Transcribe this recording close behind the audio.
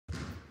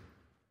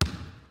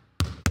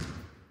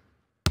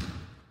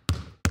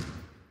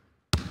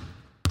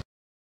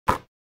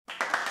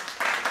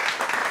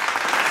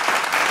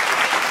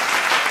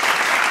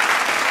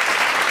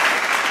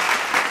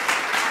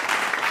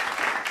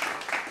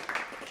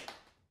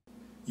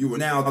You are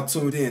now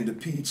tuned in to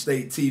Peach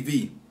State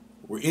TV,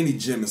 where any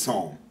gym is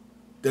home.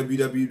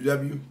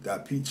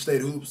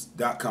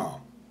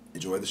 www.peachstatehoops.com.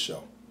 Enjoy the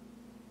show.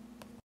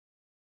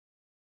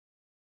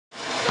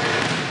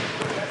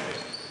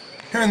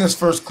 Here in this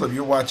first clip,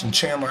 you're watching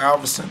Chandler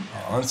Alverson,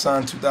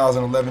 unsigned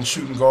 2011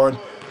 shooting guard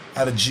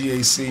out of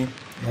GAC.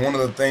 And one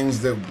of the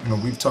things that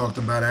we've talked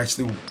about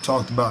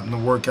in the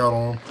workout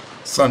on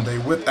Sunday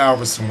with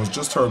Alverson was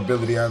just her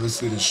ability,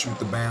 obviously, to shoot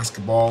the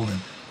basketball and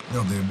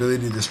the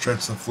ability to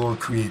stretch the floor,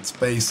 create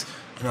space.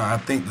 I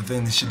think the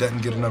thing that she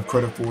doesn't get enough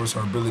credit for is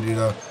her ability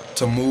to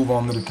move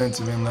on the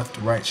defensive end, left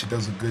to right. She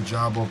does a good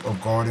job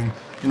of guarding,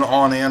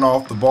 on and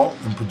off the ball,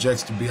 and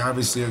projects to be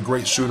obviously a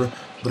great shooter,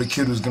 but a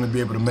kid who's going to be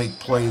able to make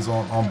plays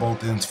on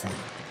both ends for you.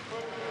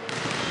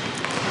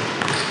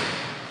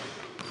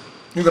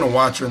 You're going to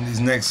watch her in these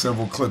next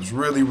several clips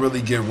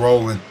really get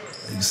rolling.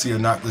 You see her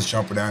knock this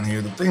jumper down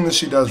here. The thing that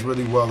she does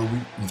really well that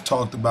we've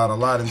talked about a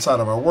lot inside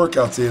of our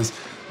workouts is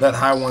that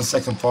high 1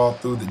 second fall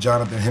through that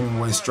Jonathan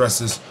Hemingway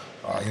stresses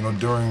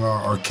during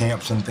our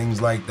camps and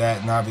things like that.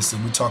 And obviously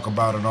we talk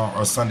about it on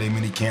our Sunday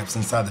mini camps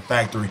inside the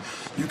factory.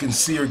 You can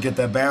see her get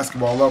that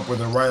basketball up with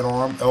her right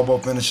arm, elbow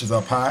finishes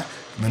up high,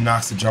 and then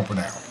knocks the jumper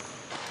down.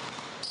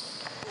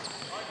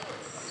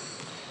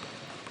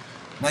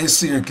 Now you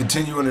see her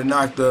continuing to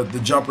knock the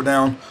jumper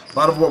down. A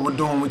lot of what we're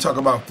doing, we talk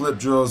about flip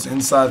drills,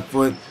 inside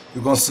foot.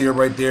 You're going to see her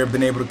right there,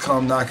 been able to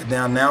come knock it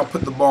down. Now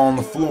put the ball on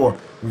the floor.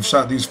 We've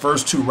shot these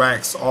first 2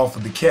 racks off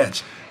of the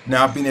catch.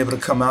 Now being able to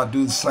come out,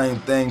 do the same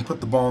thing,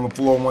 put the ball on the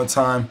floor one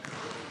time,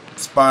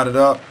 spot it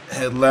up,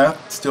 head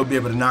left, still be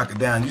able to knock it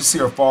down. You see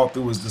her fall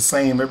through is the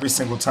same every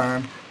single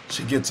time.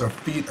 She gets her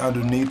feet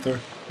underneath her.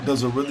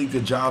 Does a really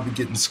good job of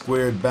getting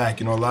squared back.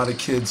 A lot of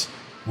kids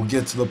will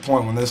get to the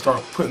point when they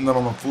start putting it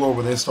on the floor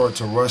where they start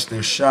to rush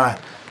their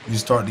shot. You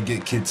start to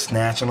get kids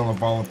snatching on the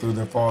follow through.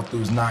 Their follow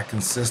through is not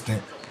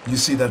consistent. You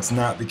see that's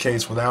not the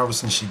case with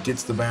Alverson. She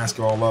gets the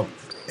basketball up.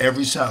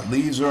 Every shot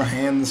leaves her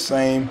hand the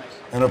same,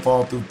 and her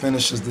follow through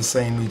finishes the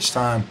same each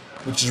time,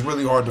 which is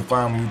really hard to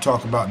find when you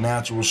talk about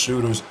natural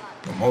shooters.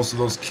 But most of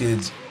those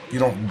kids, you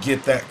don't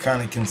get that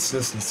kind of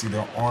consistency.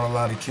 There aren't a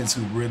lot of kids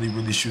who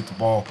really shoot the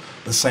ball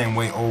the same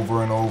way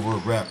over and over,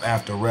 rep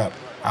after rep.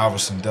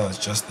 Alverson does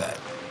just that.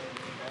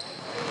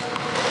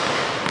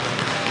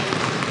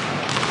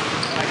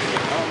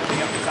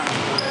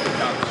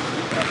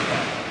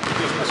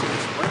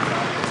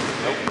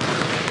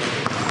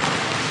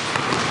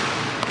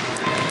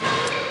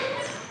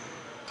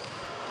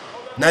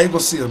 Now you're going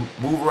to see her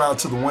move her out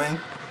to the wing.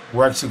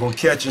 We're actually going to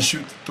catch and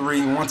shoot the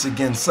 3. Once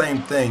again,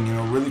 same thing,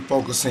 really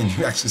focusing.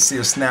 You actually see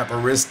her snap her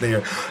wrist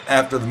there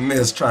after the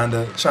miss, trying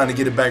to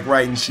get it back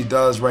right, and she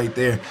does right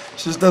there.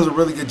 She just does a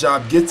really good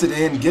job, gets it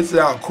in, gets it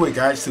out quick.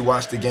 I actually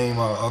watched the game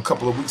a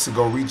couple of weeks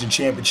ago, region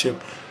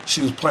championship.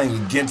 She was playing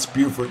against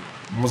Buford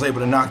and was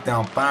able to knock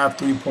down 5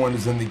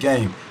 3-pointers in the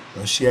game.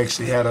 She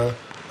actually had a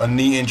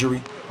knee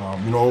injury,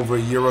 over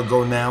a year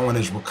ago now, and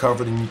has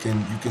recovered, and you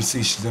can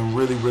see she's in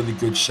really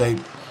good shape.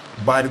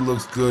 Body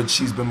looks good.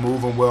 She's been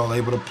moving well,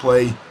 able to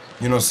play,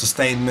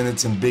 sustained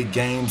minutes in big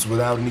games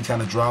without any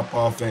kind of drop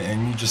off,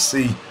 and you just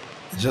see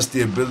just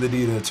the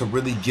ability to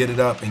really get it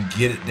up and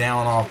get it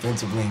down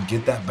offensively and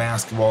get that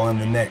basketball in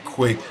the net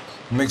quick.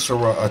 It makes her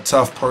a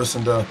tough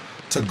person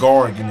to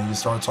guard. You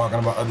start talking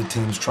about other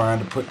teams trying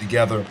to put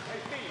together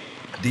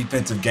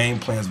defensive game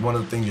plans. One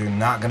of the things you're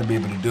not going to be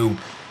able to do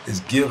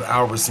is give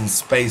Alverson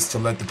space to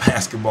let the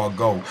basketball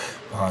go.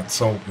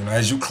 So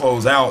as you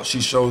close out,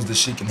 she shows that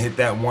she can hit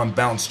that one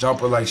bounce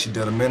jumper like she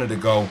did a minute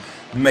ago.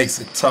 It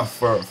makes it tough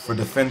for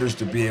defenders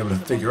to be able to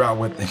figure out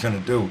what they're going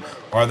to do.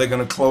 Are they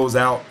going to close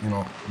out,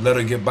 let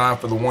her get by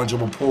for the one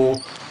dribble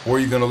pull, or are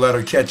you going to let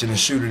her catch it and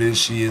shoot it as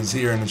she is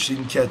here? And if she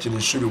can catch it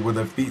and shoot it with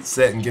her feet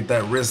set and get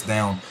that wrist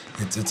down,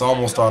 it's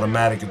almost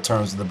automatic in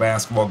terms of the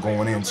basketball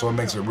going in. So it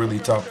makes it really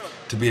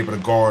tough to be able to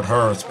guard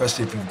her,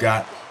 especially if you've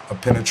got a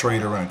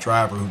penetrator and a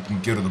driver who can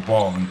get her the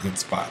ball in good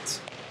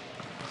spots.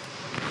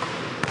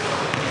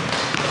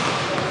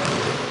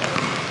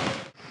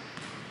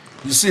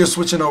 You see her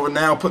switching over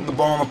now, putting the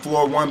ball on the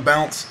floor, one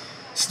bounce,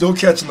 still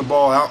catching the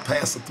ball out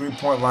past the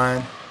 3-point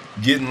line,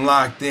 getting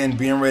locked in,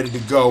 being ready to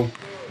go,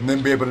 and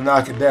then be able to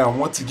knock it down.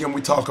 Once again,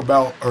 we talk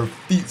about her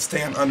feet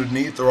staying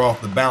underneath or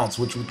off the bounce,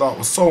 which we thought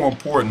was so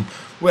important.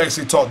 We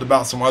actually talked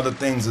about some other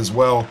things as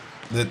well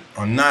that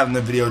are not in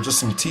the video, just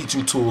some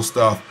teaching tool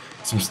stuff,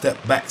 some step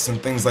backs and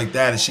things like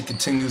that, as she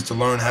continues to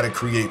learn how to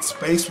create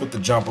space with the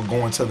jumper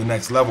going to the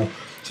next level.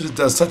 She just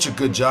does such a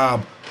good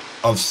job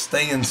of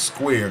staying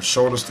squared.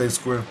 Shoulders stay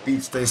squared,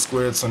 feet stay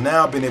squared. So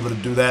now being able to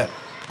do that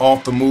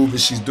off the move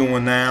as she's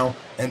doing now,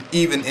 and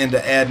even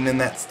into adding in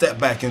that step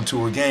back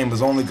into her game,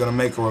 is only going to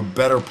make her a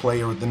better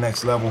player at the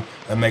next level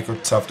and make her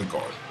tough to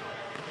guard.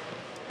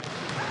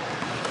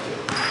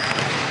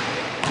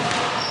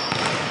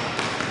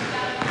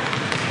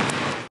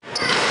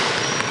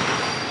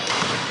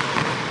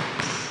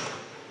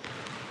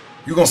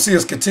 You're going to see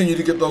us continue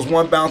to get those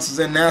one bounces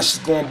in. Now she's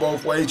going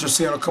both ways. You're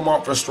seeing her come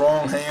off her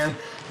strong hand.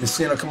 You're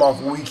seeing her come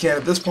off a weekend.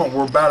 At this point,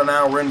 we're about an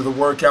hour into the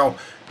workout,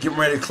 getting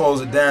ready to close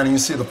it down, and you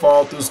see the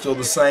fall through still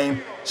the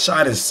same.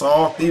 Shot is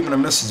soft. Even the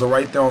misses are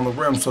right there on the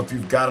rim. So if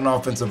you've got an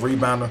offensive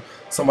rebounder,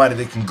 somebody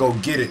that can go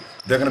get it,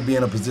 they're going to be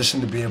in a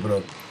position to be able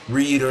to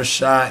read her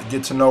shot,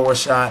 get to know her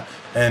shot,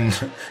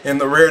 and in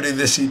the rarity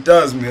that she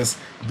does miss,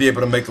 be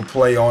able to make a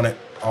play on it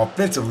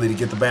offensively to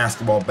get the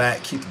basketball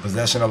back, keep the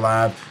possession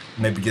alive,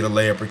 maybe get a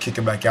layup or kick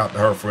it back out to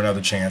her for another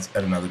chance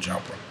at another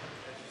jumper.